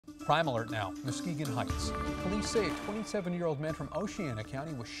Crime alert now, Muskegon Heights. Police say a 27-year-old man from Oceana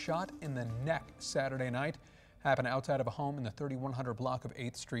County was shot in the neck Saturday night. Happened outside of a home in the 3100 block of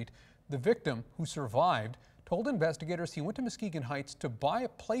 8th Street. The victim, who survived, told investigators he went to Muskegon Heights to buy a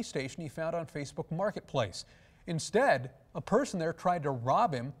PlayStation he found on Facebook Marketplace. Instead, a person there tried to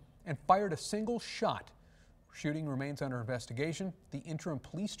rob him and fired a single shot. Shooting remains under investigation. The interim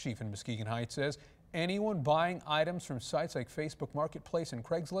police chief in Muskegon Heights says anyone buying items from sites like Facebook Marketplace and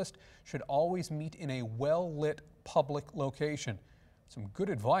Craigslist should always meet in a well-lit public location. Some good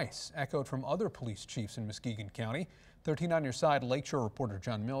advice echoed from other police chiefs in Muskegon County. 13 on your side, Lakeshore reporter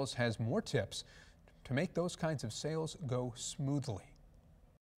John Mills has more tips to make those kinds of sales go smoothly.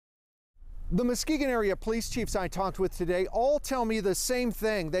 The Muskegon area police chiefs I talked with today all tell me the same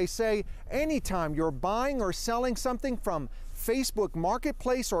thing. They say anytime you're buying or selling something from Facebook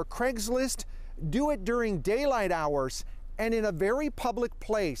Marketplace or Craigslist, do it during daylight hours and in a very public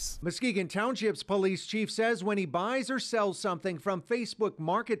place. Muskegon Township's police chief says when he buys or sells something from Facebook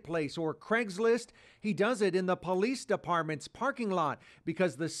Marketplace or Craigslist, he does it in the police department's parking lot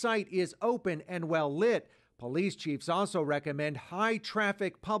because the site is open and well lit. Police chiefs also recommend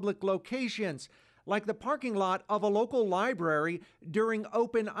high-traffic public locations, like the parking lot of a local library during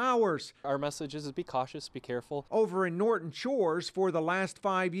open hours. Our message is be cautious, be careful. Over in Norton Shores, for the last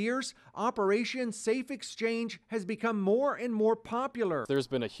 5 years, Operation Safe Exchange has become more and more popular. There's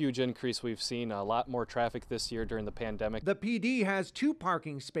been a huge increase. We've seen a lot more traffic this year during the pandemic. The PD has 2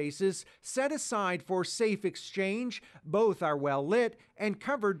 parking spaces set aside for Safe Exchange. Both are well lit and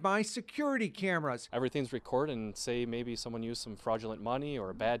covered by security cameras. Everything's recorded and say maybe someone used some fraudulent money or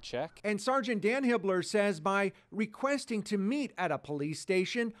a bad check. And Sergeant Dan Hibler says by requesting to meet at a police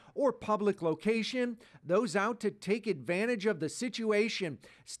station or public location, those out to take advantage of the situation,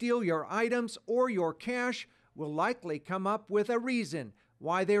 steal your items or your cash, will likely come up with a reason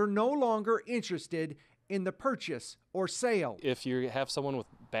why they're no longer interested in the purchase or sale. If you have someone with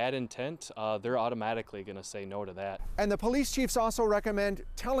bad intent, they're automatically going to say no to that. And the police chiefs also recommend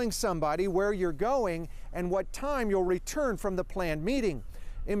telling somebody where you're going and what time you'll return from the planned meeting.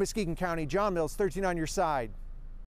 In Muskegon County, John Mills, 13 on your side.